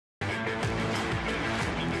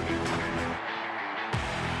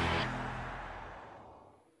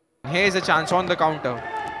Here's a chance on the counter.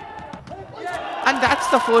 And that's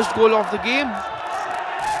the first goal of the game.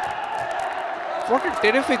 What a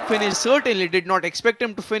terrific finish. Certainly did not expect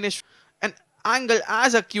him to finish an angle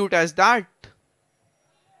as acute as that.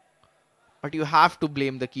 But you have to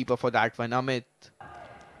blame the keeper for that one, Amit.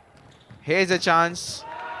 Here's a chance.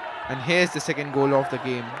 And here's the second goal of the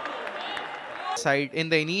game. Side in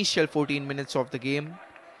the initial 14 minutes of the game.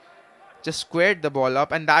 Just squared the ball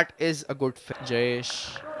up, and that is a good fit.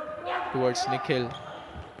 Jayesh towards Nikhil.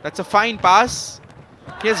 That's a fine pass.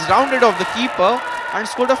 He has rounded off the keeper and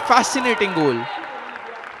scored a fascinating goal.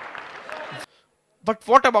 But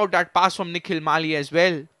what about that pass from Nikhil Mali as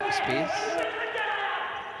well? Space.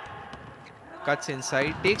 Cuts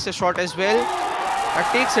inside, takes a shot as well. That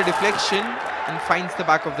takes a deflection and finds the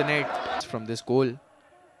back of the net from this goal.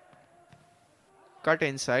 Cut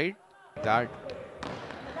inside. That.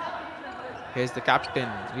 Here's the captain.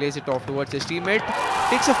 Lays it off towards his teammate.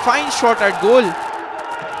 Takes a fine shot at goal.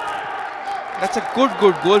 That's a good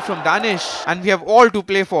goal from Danish. And we have all to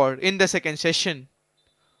play for in the second session.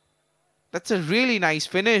 That's a really nice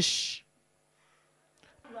finish.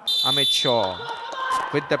 Amit Shaw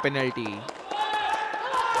with the penalty.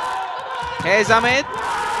 Here's Amit.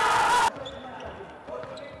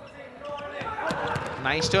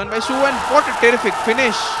 Nice turn by Su, and what a terrific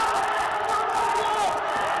finish.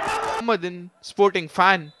 Mohammedan sporting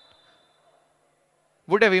fan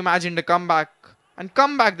would have imagined a comeback. And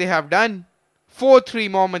comeback they have done. 4-3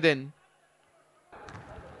 Mohammedan.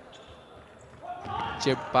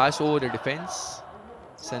 Chip pass over the defense.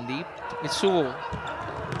 Sandeep. It's Suvo.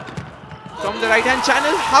 From the right hand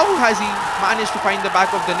channel, how has he managed to find the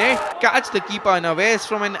back of the net? Catch the keeper unawares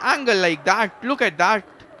from an angle like that. Look at that.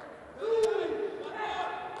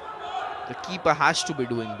 The keeper has to be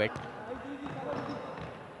doing better.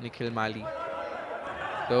 Nikhil Mali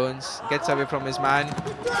turns, gets away from his man.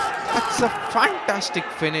 That's a fantastic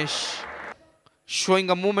finish. Showing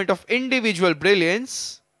a moment of individual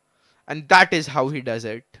brilliance. And that is how he does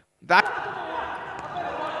it.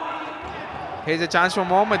 Here's a chance for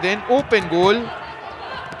Mohammedan. Open goal.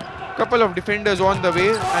 Couple of defenders on the way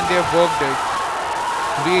and they have worked it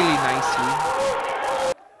really nicely.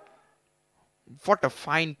 What a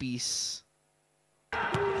fine piece.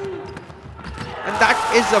 And that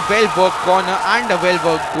is a well-worked corner and a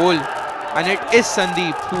well-worked goal. And it is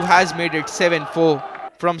Sandeep who has made it 7-4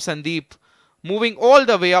 from Sandeep. Moving all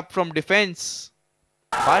the way up from defense.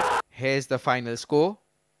 But here's the final score.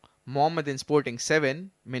 Mohammedan Sporting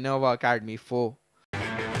 7, Minerva Academy 4.